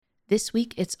This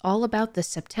week, it's all about the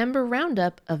September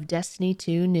roundup of Destiny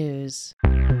 2 news.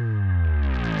 Roger,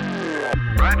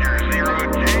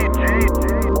 0J.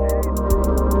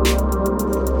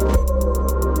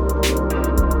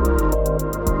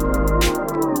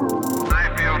 I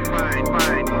feel fine.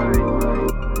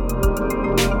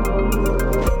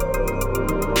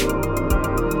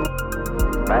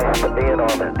 Nice to be in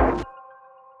orbit.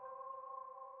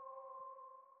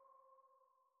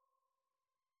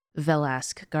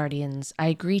 Velask Guardians,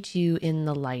 I greet you in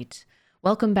the light.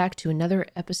 Welcome back to another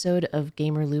episode of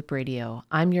Gamer Loop Radio.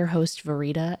 I'm your host,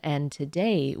 Verita, and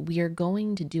today we are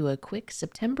going to do a quick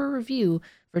September review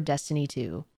for Destiny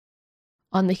 2.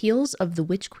 On the heels of the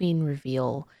Witch Queen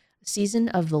reveal, Season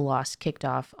of the Lost kicked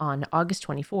off on August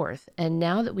 24th, and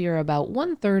now that we are about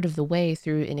 1/3 of the way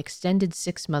through an extended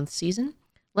 6-month season,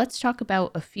 let's talk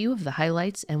about a few of the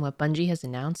highlights and what Bungie has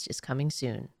announced is coming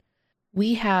soon.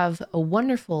 We have a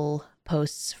wonderful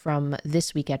posts from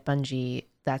this week at Bungie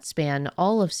that span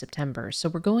all of September. So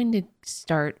we're going to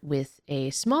start with a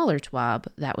smaller TWAB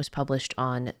that was published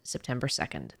on September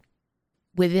 2nd.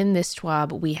 Within this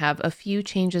TWAB, we have a few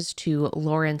changes to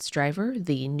Lawrence Driver,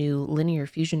 the new linear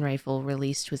fusion rifle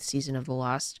released with Season of the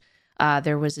Lost.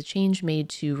 There was a change made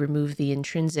to remove the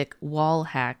intrinsic wall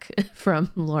hack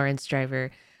from Lawrence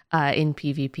Driver in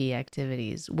PvP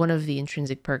activities. One of the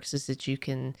intrinsic perks is that you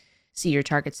can see your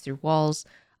targets through walls.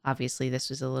 Obviously, this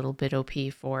was a little bit OP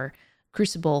for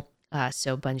Crucible,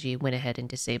 so Bungie went ahead and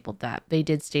disabled that. They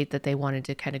did state that they wanted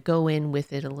to kind of go in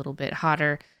with it a little bit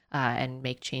hotter and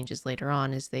make changes later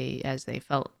on as they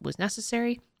felt was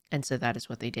necessary, and so that is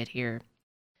what they did here.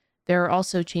 There are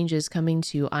also changes coming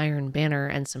to Iron Banner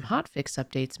and some hotfix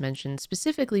updates mentioned.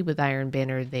 Specifically with Iron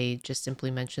Banner, they just simply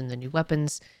mentioned the new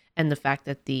weapons and the fact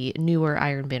that the newer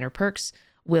Iron Banner perks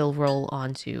will roll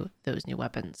onto those new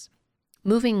weapons.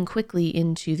 Moving quickly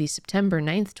into the September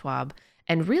 9th TWAB,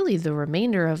 and really the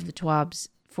remainder of the TWABs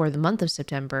for the month of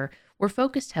September, were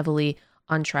focused heavily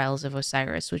on Trials of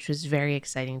Osiris, which was very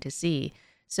exciting to see.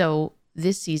 So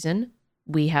this season,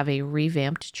 we have a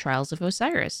revamped Trials of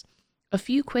Osiris. A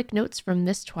few quick notes from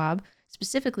this TWAB,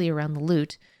 specifically around the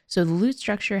loot. So the loot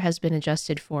structure has been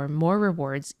adjusted for more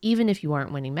rewards, even if you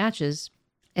aren't winning matches,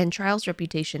 and Trials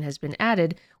Reputation has been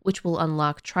added, which will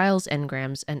unlock Trials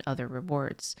engrams and other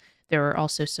rewards. There are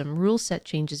also some rule set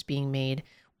changes being made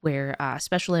where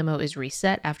special ammo is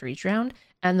reset after each round,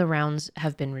 and the rounds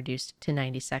have been reduced to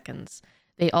 90 seconds.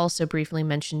 They also briefly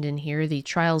mentioned in here the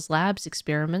Trials Labs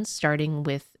experiments, starting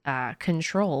with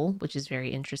Control, which is very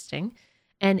interesting,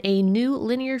 and a new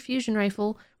linear fusion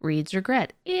rifle, Reed's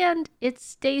Regret, and it's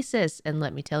Stasis, and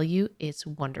let me tell you, it's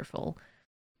wonderful.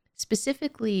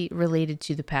 Specifically related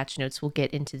to the patch notes, we'll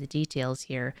get into the details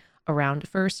here around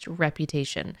first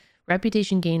Reputation.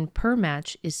 Reputation gain per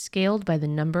match is scaled by the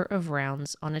number of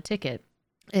rounds on a ticket,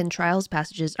 and Trials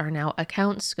passages are now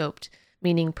account scoped,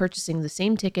 meaning purchasing the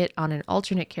same ticket on an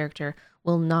alternate character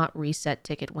will not reset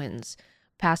ticket wins.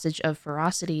 Passage of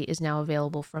Ferocity is now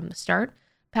available from the start.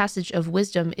 Passage of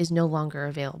Wisdom is no longer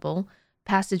available.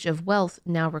 Passage of Wealth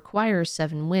now requires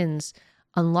 7 wins.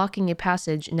 Unlocking a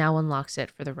passage now unlocks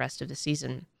it for the rest of the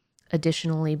season.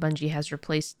 Additionally, Bungie has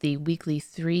replaced the weekly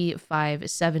 3, 5,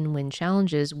 7 win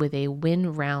challenges with a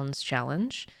win rounds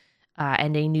challenge,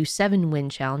 and a new 7 win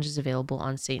challenge is available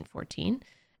on Saint 14,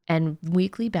 and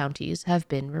weekly bounties have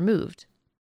been removed.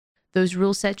 Those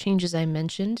rule set changes I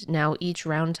mentioned, now each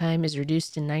round time is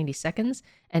reduced to 90 seconds,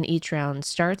 and each round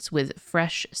starts with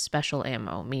fresh special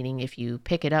ammo, meaning if you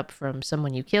pick it up from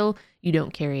someone you kill, you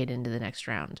don't carry it into the next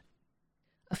round.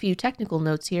 A few technical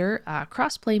notes here.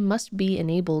 Crossplay must be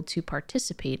enabled to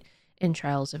participate in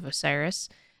Trials of Osiris.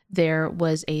 There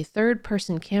was a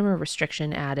third-person camera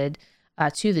restriction added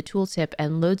to the tooltip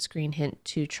and load screen hint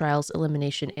to Trials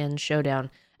Elimination and Showdown,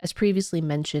 as previously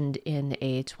mentioned in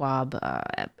a TWAB,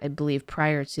 I believe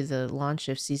prior to the launch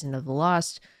of Season of the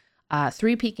Lost.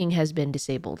 3 peeking has been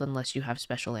disabled unless you have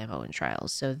special ammo in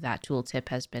Trials, so that tooltip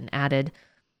has been added.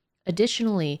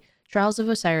 Additionally, Trials of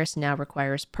Osiris now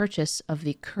requires purchase of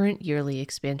the current yearly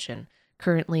expansion.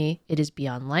 Currently, it is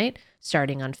Beyond Light.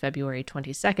 Starting on February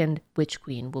 22nd, Witch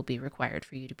Queen will be required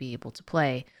for you to be able to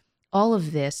play. All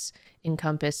of this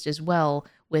encompassed as well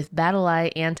with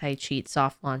BattleEye anti-cheat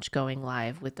soft launch going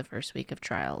live with the first week of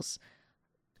Trials.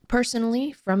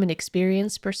 Personally, from an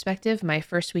experience perspective, my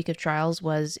first week of Trials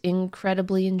was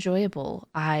incredibly enjoyable.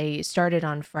 I started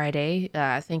on Friday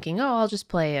thinking, I'll just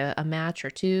play a match or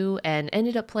 2, and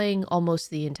ended up playing almost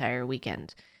the entire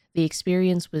weekend. The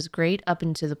experience was great up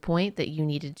until the point that you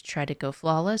needed to try to go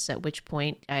flawless, at which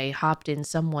point I hopped in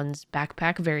someone's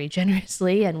backpack very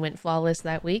generously and went flawless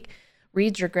that week.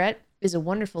 Reed's Regret is a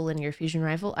wonderful linear fusion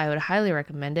rifle. I would highly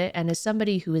recommend it. And as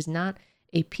somebody who is not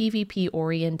a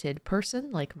PvP-oriented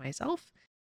person like myself,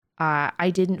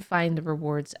 I didn't find the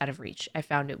rewards out of reach. I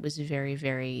found it was very,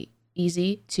 very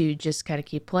easy to just kind of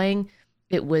keep playing.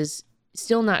 It was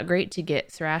still not great to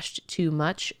get thrashed too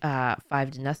much,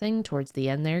 5-0 towards the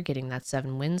end there, getting that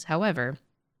 7 wins. However,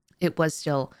 it was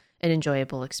still an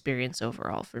enjoyable experience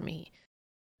overall for me.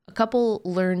 A couple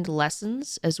learned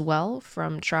lessons as well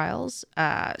from trials.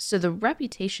 So the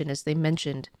reputation, as they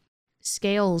mentioned,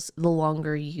 scales the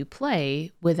longer you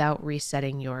play without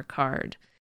resetting your card.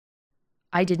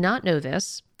 I did not know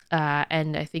this,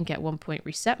 and I think at one point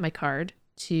reset my card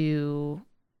to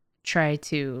try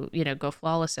to, go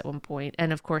flawless at one point.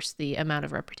 And of course, the amount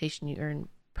of reputation you earn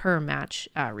per match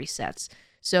resets.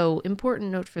 So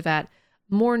important note for that.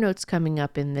 More notes coming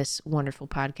up in this wonderful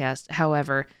podcast.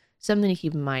 However, something to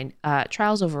keep in mind,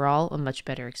 trials overall, a much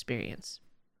better experience.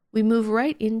 We move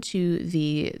right into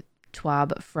the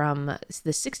TWAB from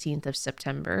the 16th of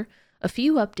September. A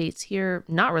few updates here,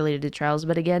 not related to trials,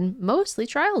 but again, mostly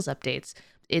trials updates.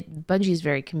 Bungie is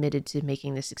very committed to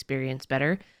making this experience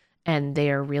better, and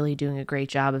they are really doing a great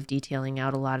job of detailing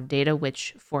out a lot of data,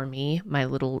 which for me, my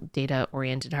little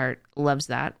data-oriented heart loves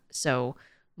that. So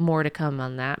more to come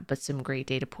on that, but some great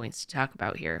data points to talk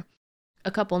about here. A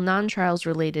couple non-trials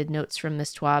related notes from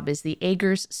this TWAB is the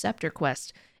Ager's Scepter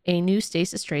quest, a new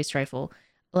stasis trace rifle.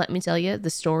 Let me tell you,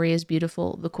 the story is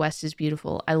beautiful, the quest is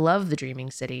beautiful. I love the Dreaming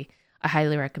City. I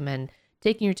highly recommend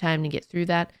taking your time to get through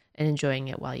that and enjoying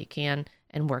it while you can,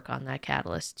 and work on that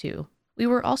catalyst too. We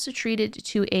were also treated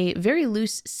to a very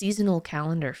loose seasonal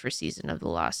calendar for Season of the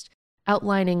Lost,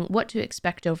 outlining what to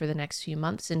expect over the next few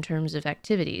months in terms of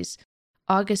activities.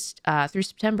 August through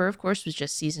September, of course, was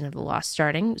just Season of the Lost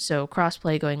starting, so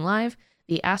crossplay going live,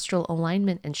 the Astral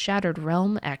Alignment and Shattered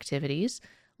Realm activities,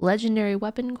 Legendary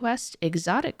Weapon Quest,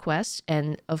 Exotic Quest,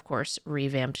 and, of course,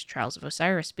 revamped Trials of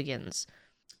Osiris begins.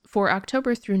 For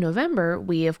October through November,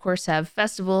 we, of course, have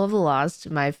Festival of the Lost,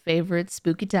 my favorite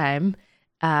spooky time,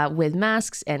 with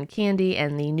masks and candy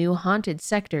and the new Haunted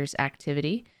Sectors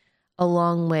activity,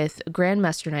 along with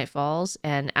Grandmaster Nightfalls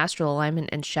and Astral Alignment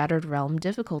and Shattered Realm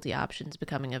difficulty options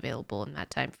becoming available in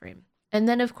that time frame. And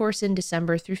then, of course, in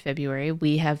December through February,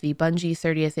 we have the Bungie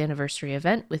 30th Anniversary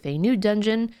event with a new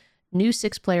dungeon, new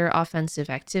 6-player offensive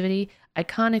activity,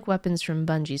 iconic weapons from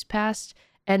Bungie's past,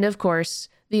 and, of course,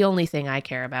 the only thing I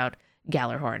care about,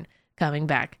 Gallarhorn, coming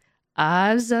back.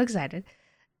 I'm so excited.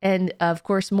 And, of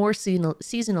course, more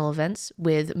seasonal events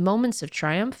with Moments of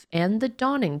Triumph and The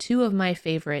Dawning, 2 of my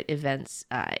favorite events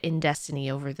in Destiny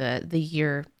over the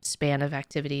year span of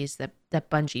activities that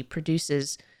Bungie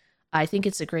produces. I think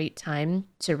it's a great time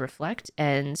to reflect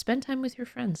and spend time with your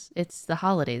friends. It's the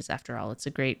holidays, after all. It's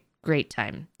a great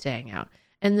time to hang out.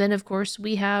 And then, of course,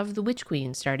 we have The Witch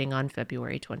Queen starting on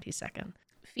February 22nd.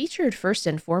 Featured first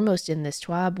and foremost in this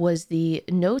TWAB was the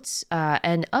notes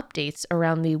and updates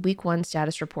around the Week 1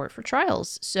 status report for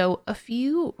trials. So a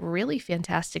few really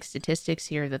fantastic statistics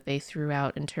here that they threw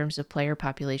out in terms of player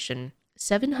population.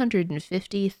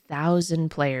 750,000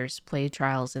 players played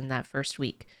trials in that first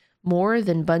week, more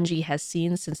than Bungie has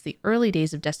seen since the early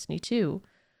days of Destiny 2.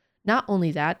 Not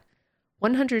only that,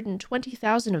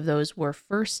 120,000 of those were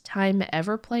first-time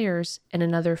ever players, and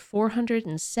another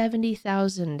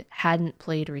 470,000 hadn't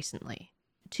played recently.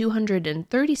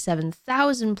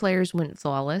 237,000 players went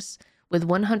flawless, with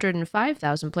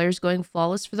 105,000 players going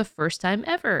flawless for the first time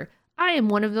ever. I am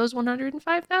one of those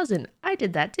 105,000. I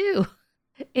did that too.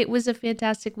 It was a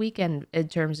fantastic weekend in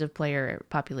terms of player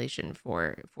population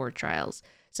for trials.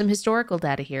 Some historical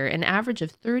data here, an average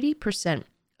of 30%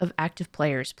 of active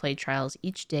players played trials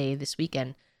each day this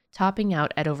weekend, topping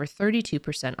out at over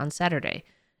 32% on Saturday.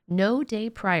 No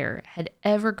day prior had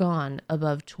ever gone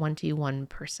above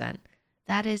 21%.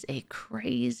 That is a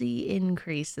crazy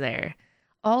increase there.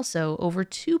 Also, over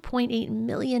 2.8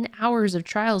 million hours of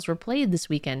trials were played this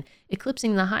weekend,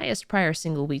 eclipsing the highest prior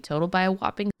single week total by a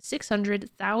whopping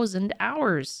 600,000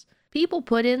 hours. People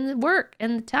put in the work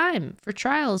and the time for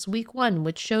trials week 1,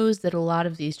 which shows that a lot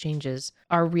of these changes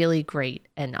are really great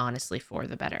and honestly for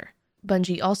the better.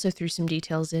 Bungie also threw some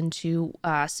details into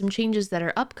some changes that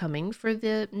are upcoming for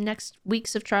the next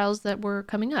weeks of trials that were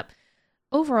coming up.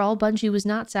 Overall, Bungie was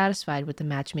not satisfied with the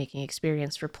matchmaking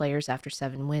experience for players after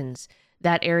 7 wins.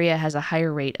 That area has a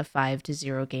higher rate of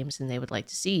 5-0 games than they would like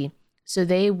to see. So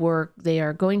they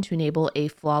are going to enable a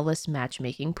flawless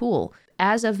matchmaking pool.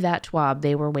 As of that TWAB,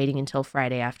 they were waiting until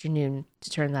Friday afternoon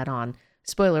to turn that on.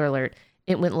 Spoiler alert,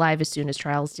 it went live as soon as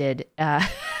trials did.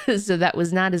 So that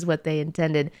was not as what they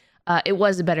intended. It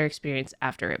was a better experience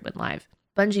after it went live.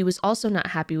 Bungie was also not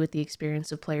happy with the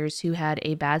experience of players who had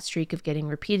a bad streak of getting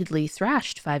repeatedly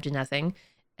thrashed 5-0,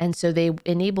 and so they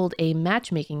enabled a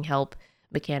matchmaking help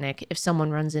mechanic if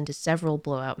someone runs into several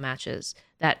blowout matches.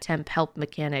 That temp help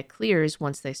mechanic clears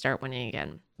once they start winning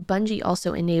again. Bungie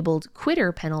also enabled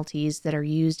quitter penalties that are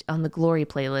used on the glory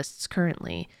playlists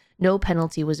currently. No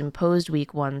penalty was imposed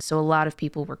week 1, so a lot of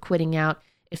people were quitting out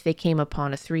if they came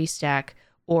upon a 3-stack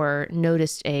or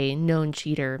noticed a known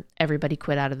cheater. Everybody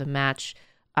quit out of the match.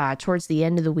 Towards the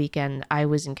end of the weekend, I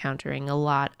was encountering a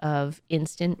lot of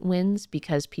instant wins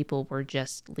because people were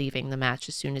just leaving the match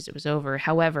as soon as it was over.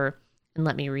 However, and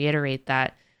let me reiterate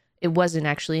that it wasn't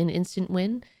actually an instant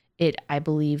win. It, I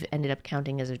believe, ended up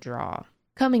counting as a draw.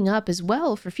 Coming up as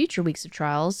well for future weeks of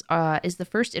Trials is the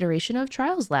first iteration of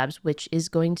Trials Labs, which is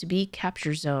going to be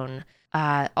Capture Zone.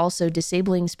 Also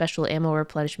disabling special ammo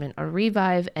replenishment on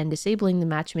Revive and disabling the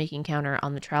matchmaking counter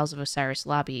on the Trials of Osiris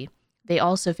lobby. They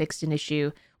also fixed an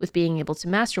issue with being able to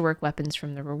masterwork weapons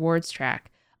from the rewards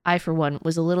track. I, for one,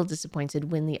 was a little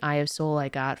disappointed when the Eye of Soul I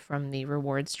got from the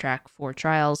rewards track for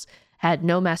Trials had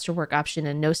no masterwork option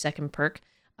and no second perk,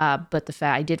 but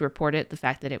I did report it. The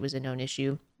fact that it was a known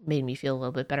issue made me feel a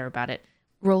little bit better about it.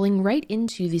 Rolling right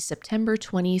into the September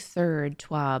 23rd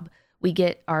TWAB, we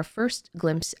get our first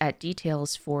glimpse at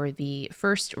details for the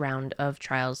first round of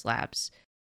Trials Labs.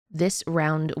 This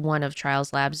round 1 of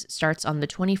Trials Labs starts on the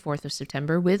 24th of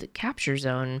September with Capture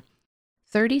Zone.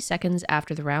 30 seconds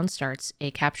after the round starts,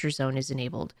 a Capture Zone is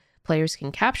enabled. Players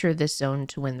can capture this zone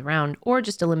to win the round, or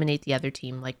just eliminate the other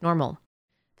team like normal.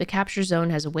 The Capture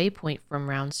Zone has a waypoint from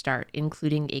round start,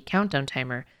 including a countdown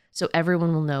timer, so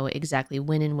everyone will know exactly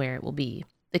when and where it will be.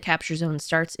 The Capture Zone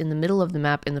starts in the middle of the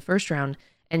map in the first round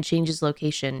and changes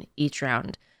location each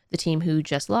round. The team who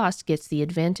just lost gets the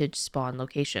advantage spawn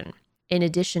location. In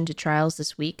addition to Trials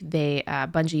this week,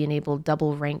 Bungie enabled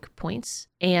double rank points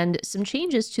and some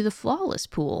changes to the Flawless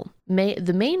pool.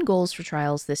 The main goals for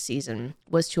Trials this season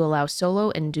was to allow solo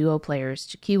and duo players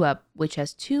to queue up, which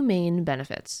has 2 main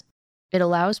benefits. It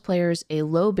allows players a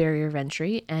low barrier of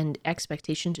entry and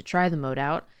expectation to try the mode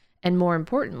out, and more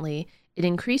importantly, it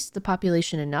increased the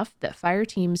population enough that fire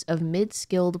teams of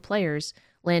mid-skilled players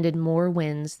landed more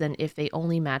wins than if they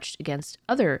only matched against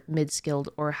other mid-skilled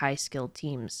or high-skilled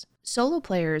teams. Solo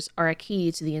players are a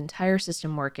key to the entire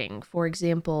system working. For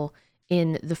example,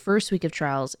 in the first week of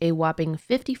Trials, a whopping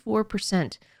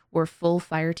 54% were full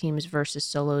fire teams versus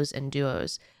solos and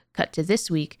duos. Cut to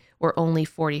this week, where only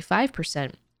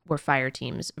 45% were fire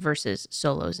teams versus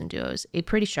solos and duos. A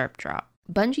pretty sharp drop.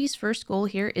 Bungie's first goal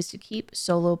here is to keep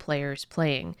solo players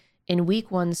playing. In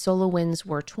week 1, solo wins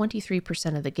were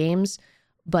 23% of the games,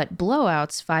 but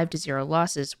blowouts, 5-0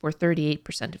 losses, were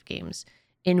 38% of games.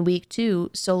 In week 2,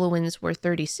 solo wins were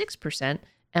 36%,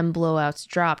 and blowouts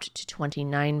dropped to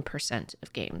 29%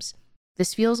 of games.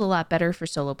 This feels a lot better for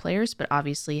solo players, but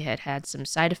obviously it had some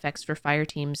side effects for fire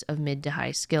teams of mid to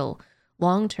high skill.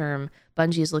 Long term,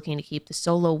 Bungie is looking to keep the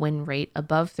solo win rate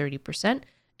above 30%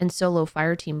 and solo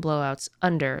fire team blowouts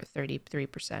under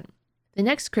 33%. The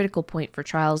next critical point for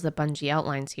Trials that Bungie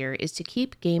outlines here is to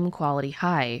keep game quality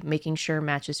high, making sure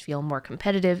matches feel more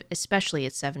competitive, especially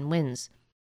at 7 wins.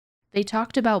 They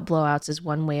talked about blowouts as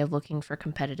one way of looking for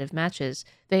competitive matches.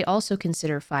 They also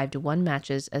consider 5-1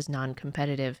 matches as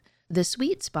non-competitive. The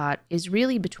sweet spot is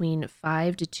really between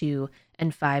 5-2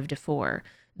 and 5-4.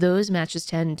 Those matches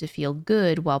tend to feel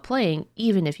good while playing,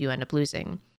 even if you end up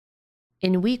losing.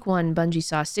 In week 1, Bungie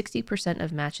saw 60%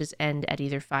 of matches end at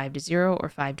either 5-0 or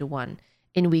 5-1.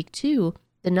 In week 2,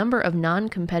 the number of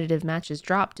non-competitive matches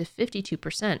dropped to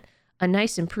 52%, a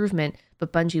nice improvement,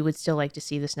 but Bungie would still like to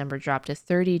see this number drop to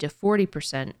 30 to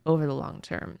 40% over the long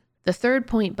term. The third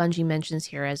point Bungie mentions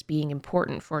here as being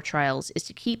important for Trials is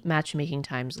to keep matchmaking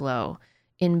times low.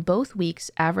 In both weeks,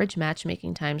 average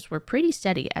matchmaking times were pretty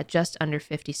steady at just under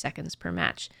 50 seconds per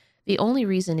match. The only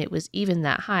reason it was even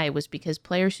that high was because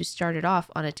players who started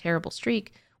off on a terrible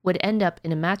streak would end up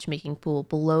in a matchmaking pool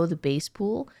below the base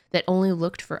pool that only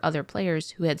looked for other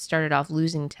players who had started off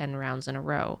losing 10 rounds in a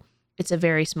row. It's a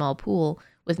very small pool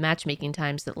with matchmaking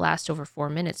times that last over 4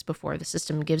 minutes before the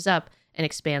system gives up and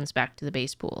expands back to the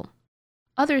base pool.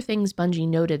 Other things Bungie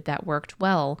noted that worked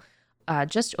well,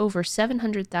 just over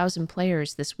 700,000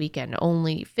 players this weekend,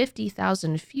 only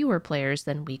 50,000 fewer players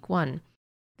than week 1.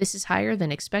 This is higher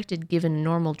than expected given a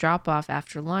normal drop-off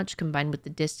after launch combined with the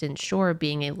distant shore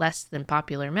being a less than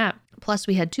popular map. Plus,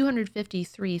 we had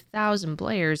 253,000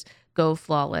 players go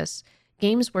flawless.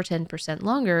 Games were 10%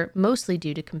 longer, mostly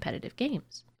due to competitive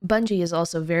games. Bungie is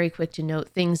also very quick to note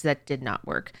things that did not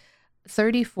work.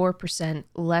 34%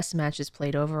 less matches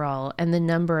played overall, and the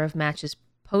number of matches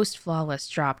post-flawless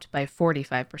dropped by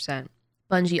 45%.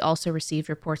 Bungie also received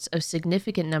reports of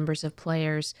significant numbers of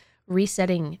players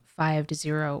resetting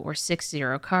 5-0 or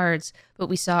 6-0 cards, but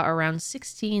we saw around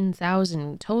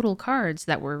 16,000 total cards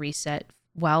that were reset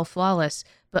while flawless,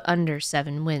 but under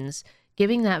 7 wins,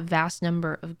 giving that vast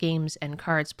number of games and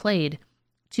cards played,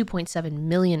 2.7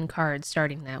 million cards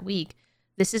starting that week.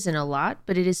 This isn't a lot,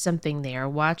 but it is something they are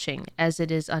watching, as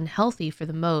it is unhealthy for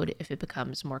the mode if it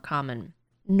becomes more common.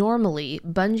 Normally,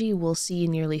 Bungie will see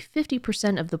nearly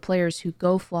 50% of the players who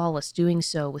go flawless doing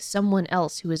so with someone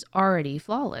else who is already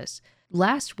flawless.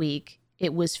 Last week,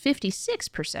 it was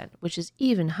 56%, which is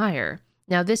even higher.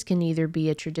 Now, this can either be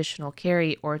a traditional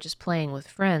carry or just playing with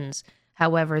friends.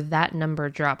 However, that number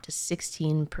dropped to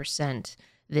 16%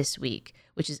 this week,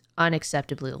 which is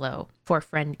unacceptably low for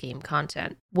friend game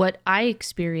content. What I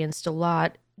experienced a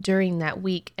lot during that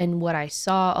week, and what I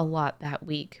saw a lot that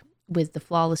week with the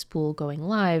flawless pool going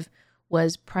live,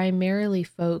 was primarily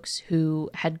folks who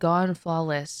had gone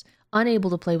flawless, unable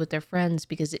to play with their friends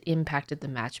because it impacted the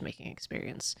matchmaking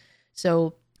experience.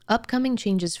 So upcoming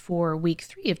changes for week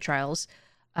 3 of trials,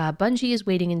 Bungie is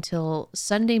waiting until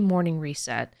Sunday morning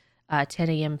reset, 10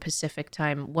 a.m. Pacific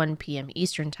time, 1 p.m.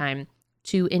 Eastern time,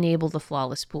 to enable the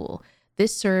flawless pool.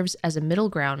 This serves as a middle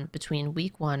ground between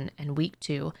week 1 and week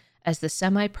 2 as the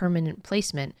semi-permanent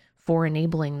placement for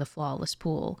enabling the flawless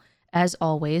pool. As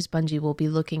always, Bungie will be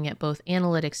looking at both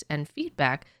analytics and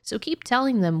feedback, so keep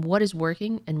telling them what is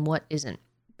working and what isn't.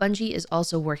 Bungie is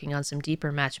also working on some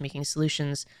deeper matchmaking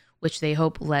solutions, which they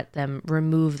hope let them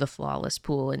remove the flawless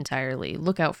pool entirely.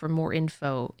 Look out for more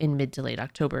info in mid to late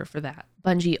October for that.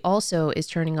 Bungie also is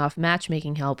turning off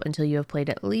matchmaking help until you have played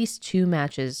at least 2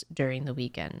 matches during the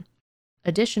weekend.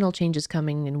 Additional changes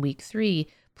coming in week 3,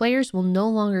 players will no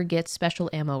longer get special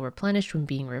ammo replenished when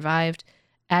being revived,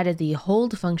 added the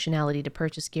hold functionality to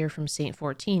purchase gear from Saint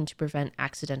 14 to prevent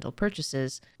accidental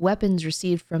purchases. Weapons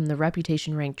received from the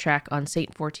reputation rank track on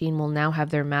Saint 14 will now have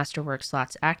their masterwork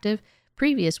slots active.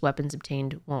 Previous weapons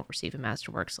obtained won't receive a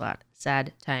masterwork slot.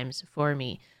 Sad times for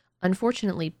me.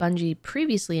 Unfortunately, Bungie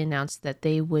previously announced that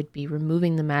they would be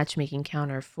removing the matchmaking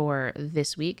counter for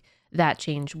this week. That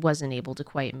change wasn't able to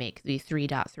quite make the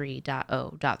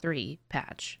 3.3.0.3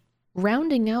 patch.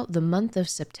 Rounding out the month of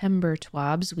September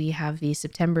TWABs, we have the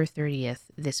September 30th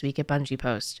this week at Bungie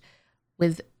Post,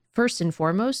 with first and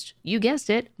foremost, you guessed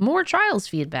it, more Trials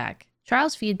feedback.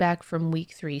 Trials feedback from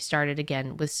week 3 started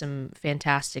again with some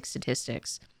fantastic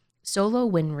statistics. Solo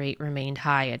win rate remained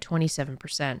high at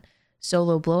 27%.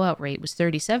 Solo blowout rate was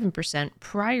 37%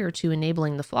 prior to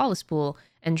enabling the flawless pool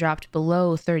and dropped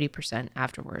below 30%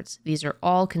 afterwards. These are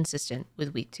all consistent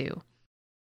with week 2.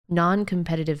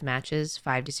 Non-competitive matches,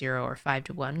 5-0 or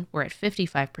 5-1, were at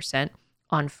 55%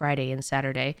 on Friday and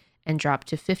Saturday and dropped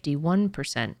to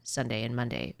 51% Sunday and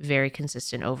Monday. Very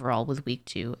consistent overall with week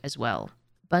 2 as well.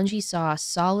 Bungie saw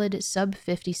solid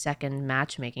sub-50-second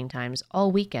matchmaking times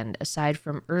all weekend, aside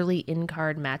from early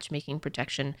in-card matchmaking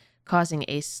protection causing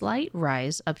a slight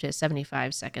rise up to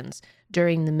 75 seconds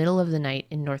during the middle of the night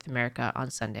in North America on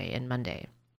Sunday and Monday.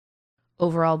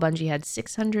 Overall, Bungie had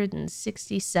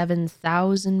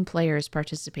 667,000 players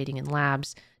participating in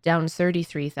labs, down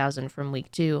 33,000 from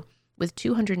week 2, with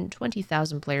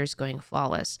 220,000 players going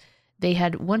flawless. They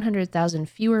had 100,000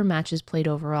 fewer matches played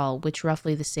overall, which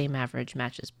roughly the same average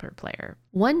matches per player.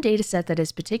 One dataset that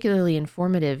is particularly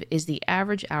informative is the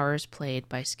average hours played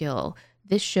by skill.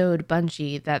 This showed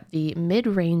Bungie that the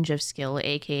mid-range of skill,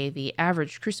 aka the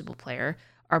average Crucible player,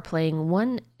 are playing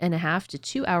 1.5 to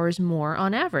 2 hours more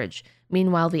on average.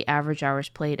 Meanwhile, the average hours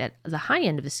played at the high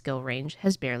end of the skill range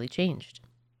has barely changed.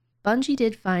 Bungie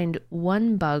did find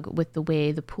one bug with the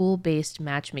way the pool-based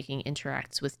matchmaking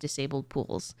interacts with disabled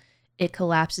pools. It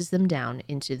collapses them down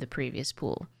into the previous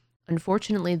pool.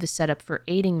 Unfortunately, the setup for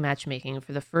aiding matchmaking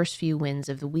for the first few wins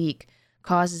of the week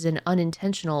causes an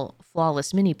unintentional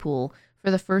flawless mini pool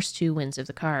for the first 2 wins of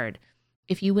the card.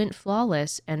 If you went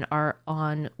flawless and are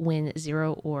on win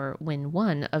 0 or win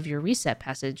 1 of your reset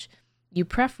passage, you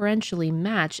preferentially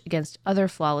match against other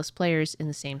flawless players in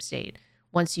the same state.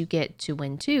 Once you get to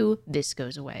win 2, this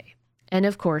goes away. And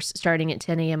of course, starting at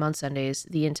 10 a.m. on Sundays,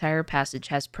 the entire passage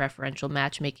has preferential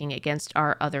matchmaking against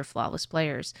our other flawless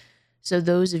players. So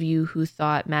those of you who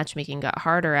thought matchmaking got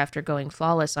harder after going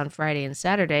flawless on Friday and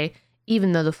Saturday,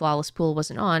 even though the flawless pool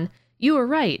wasn't on, you were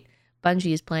right.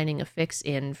 Bungie is planning a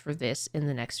fix-in for this in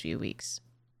the next few weeks.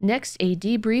 Next, a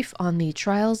debrief on the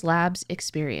Trials Labs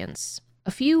experience. A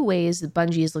few ways that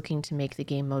Bungie is looking to make the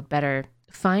game mode better.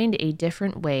 Find a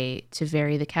different way to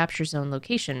vary the capture zone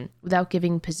location without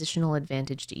giving positional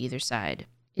advantage to either side.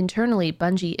 Internally,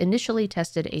 Bungie initially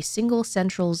tested a single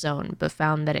central zone, but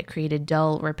found that it created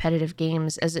dull, repetitive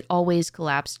games as it always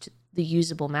collapsed the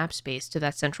usable map space to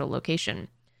that central location.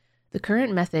 The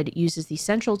current method uses the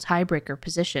central tiebreaker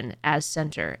position as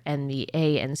center and the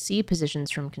A and C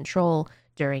positions from control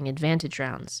during advantage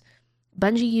rounds.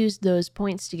 Bungie used those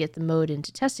points to get the mode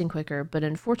into testing quicker, but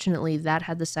unfortunately that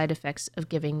had the side effects of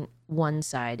giving one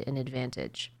side an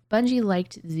advantage. Bungie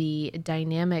liked the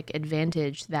dynamic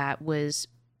advantage that was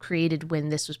created when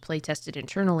this was playtested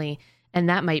internally, and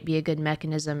that might be a good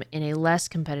mechanism in a less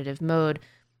competitive mode,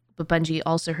 but Bungie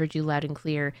also heard you loud and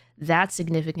clear. That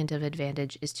significant of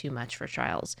advantage is too much for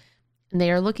Trials. And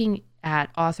they are looking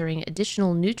at authoring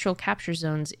additional neutral capture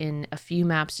zones in a few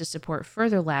maps to support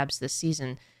further labs this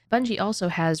season. Bungie also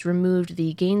has removed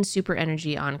the gain super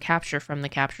energy on capture from the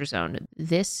capture zone.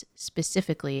 This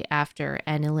specifically after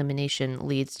an elimination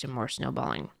leads to more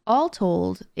snowballing. All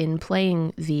told, in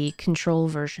playing the control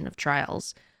version of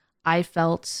Trials, I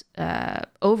felt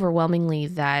overwhelmingly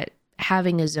that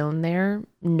having a zone there,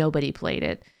 nobody played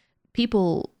it.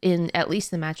 People in at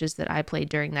least the matches that I played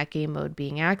during that game mode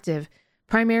being active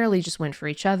primarily just went for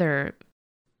each other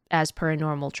as per a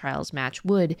normal Trials match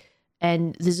would,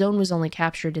 and the zone was only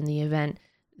captured in the event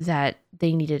that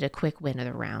they needed a quick win of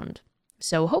the round.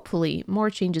 So hopefully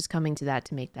more changes coming to that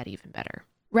to make that even better.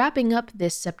 Wrapping up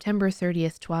this September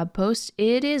 30th TWAB post,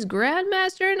 it is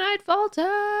Grandmaster Nightfall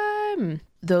time!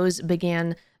 Those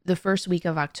began the first week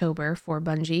of October for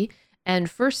Bungie,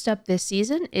 and first up this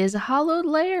season is Hollowed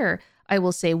Lair. I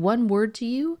will say one word to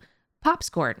you,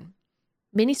 Popscorn.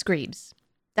 Mini Screebs.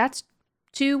 That's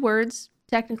 2 words,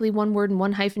 technically 1 word and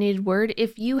 1 hyphenated word.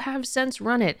 If you have sense,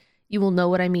 run it. You will know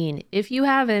what I mean. If you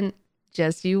haven't,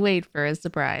 just you wait for a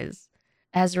surprise.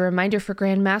 As a reminder for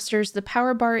Grandmasters, the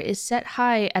power bar is set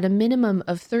high at a minimum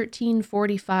of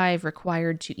 1345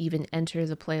 required to even enter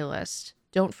the playlist.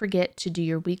 Don't forget to do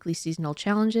your weekly seasonal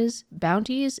challenges,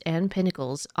 bounties, and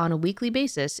pinnacles on a weekly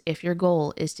basis if your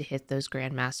goal is to hit those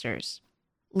Grandmasters.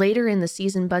 Later in the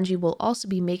season, Bungie will also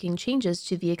be making changes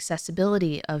to the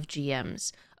accessibility of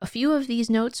GMs. A few of these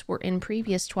notes were in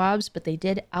previous TWABs, but they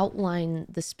did outline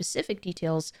the specific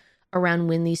details around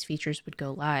when these features would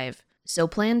go live. So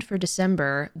planned for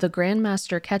December, the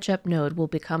Grandmaster catch-up node will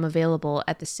become available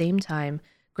at the same time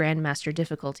Grandmaster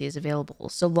difficulty is available,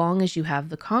 so long as you have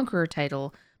the Conqueror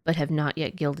title but have not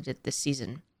yet gilded it this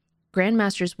season.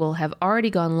 Grandmasters will have already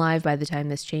gone live by the time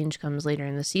this change comes later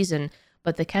in the season,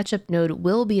 but the catch-up node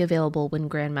will be available when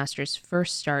Grandmasters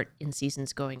first start in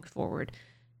seasons going forward.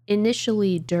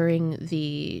 Initially, during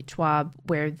the TWAB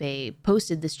where they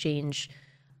posted this change,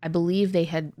 I believe they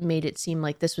had made it seem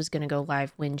like this was going to go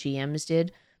live when GMs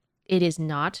did. It is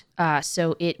not,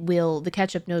 so the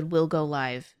catch-up node will go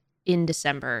live in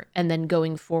December, and then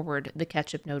going forward, the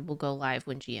catch-up node will go live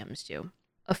when GMs do.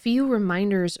 A few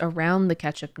reminders around the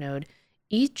catch-up node.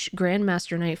 Each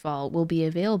Grandmaster Nightfall will be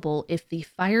available if the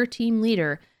fire team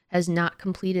leader has not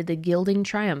completed the gilding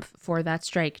triumph for that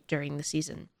strike during the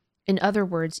season. In other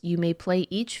words, you may play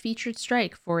each featured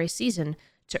strike for a season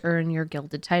to earn your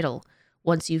gilded title.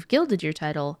 Once you've gilded your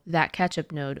title, that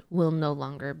catch-up node will no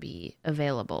longer be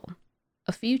available.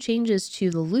 A few changes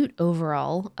to the loot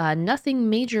overall. Nothing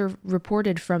major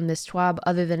reported from this TWAB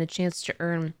other than a chance to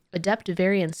earn adept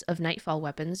variants of Nightfall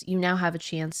weapons. You now have a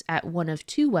chance at 1 of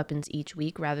 2 weapons each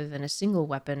week rather than a single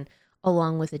weapon,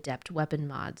 along with adept weapon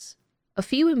mods. A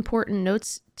few important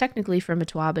notes, technically from a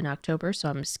TWAB in October, so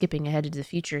I'm skipping ahead into the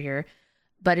future here,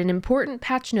 but an important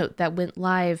patch note that went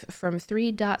live from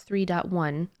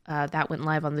 3.3.1, that went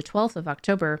live on the 12th of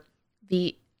October,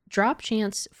 the drop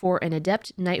chance for an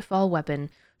adept Nightfall weapon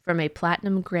from a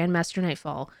Platinum Grandmaster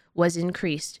Nightfall was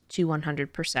increased to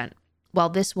 100%. While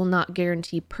this will not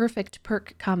guarantee perfect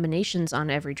perk combinations on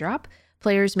every drop,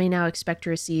 players may now expect to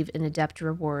receive an adept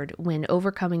reward when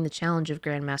overcoming the challenge of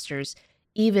Grandmasters,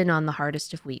 even on the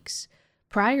hardest of weeks.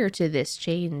 Prior to this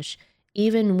change,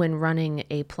 even when running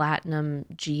a Platinum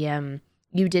GM,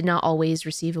 you did not always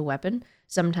receive a weapon.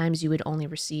 Sometimes you would only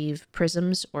receive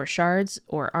prisms or shards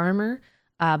or armor,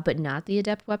 but not the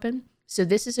adept weapon. So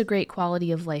this is a great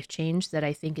quality of life change that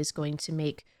I think is going to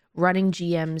make running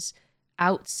GMs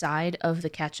outside of the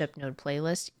catch-up node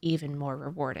playlist even more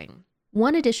rewarding.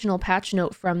 One additional patch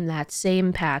note from that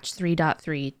same patch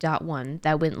 3.3.1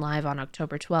 that went live on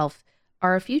October 12th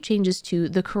are a few changes to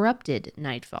the Corrupted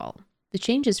Nightfall. The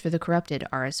changes for the Corrupted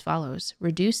are as follows.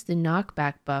 Reduce the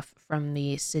knockback buff from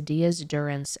the Sadia's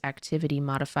Durance activity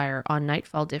modifier on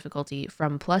Nightfall difficulty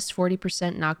from plus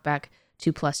 40% knockback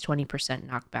to plus 20%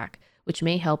 knockback, which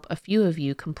may help a few of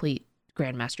you complete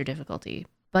Grandmaster difficulty.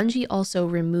 Bungie also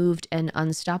removed an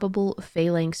unstoppable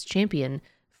Phalanx champion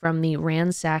from the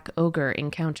Ransack Ogre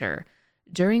encounter.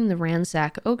 During the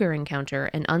Ransack Ogre encounter,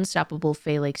 an unstoppable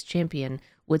Phalanx champion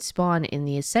would spawn in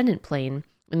the Ascendant plane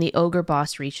when the ogre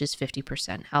boss reaches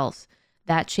 50% health.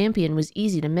 That champion was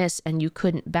easy to miss, and you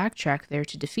couldn't backtrack there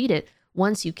to defeat it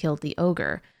once you killed the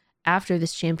ogre. After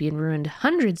this champion ruined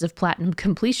hundreds of platinum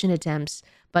completion attempts,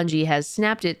 Bungie has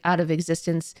snapped it out of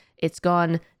existence. It's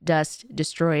gone, dust,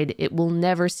 destroyed. It will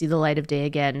never see the light of day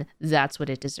again. That's what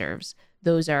it deserves.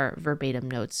 Those are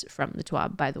verbatim notes from the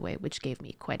TWAB, by the way, which gave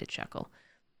me quite a chuckle.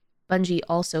 Bungie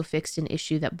also fixed an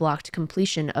issue that blocked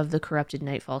completion of the Corrupted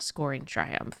Nightfall scoring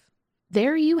triumph.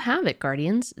 There you have it,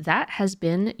 Guardians. That has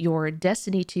been your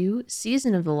Destiny 2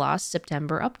 Season of the Lost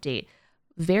September update.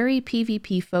 Very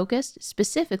PvP focused,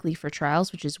 specifically for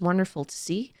trials, which is wonderful to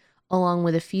see, along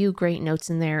with a few great notes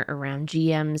in there around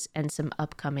GMs and some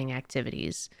upcoming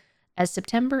activities. As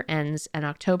September ends and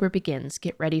October begins,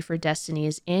 get ready for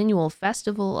Destiny's annual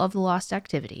Festival of the Lost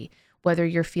activity. Whether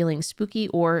you're feeling spooky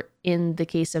or, in the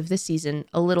case of this season,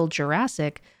 a little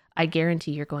Jurassic, I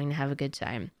guarantee you're going to have a good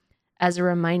time. As a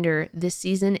reminder, this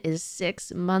season is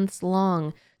 6 months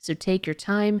long, so take your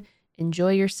time,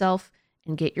 enjoy yourself,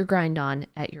 and get your grind on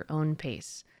at your own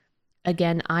pace.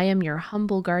 Again, I am your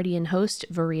humble guardian host,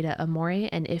 Verita Amore,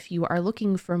 and if you are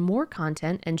looking for more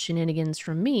content and shenanigans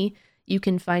from me, you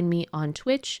can find me on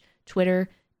Twitch, Twitter,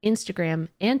 Instagram,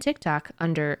 and TikTok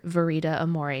under Verita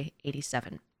Amore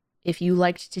 87. If you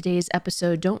liked today's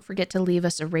episode, don't forget to leave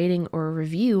us a rating or a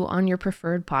review on your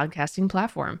preferred podcasting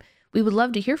platform. We would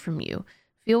love to hear from you.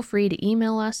 Feel free to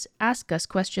email us, ask us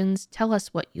questions, tell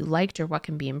us what you liked or what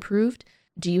can be improved.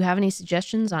 Do you have any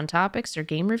suggestions on topics or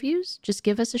game reviews? Just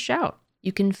give us a shout.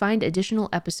 You can find additional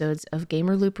episodes of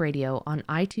Gamer Loop Radio on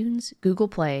iTunes, Google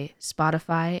Play,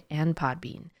 Spotify, and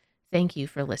Podbean. Thank you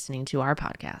for listening to our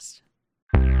podcast.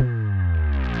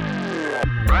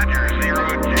 Roger,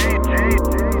 0J.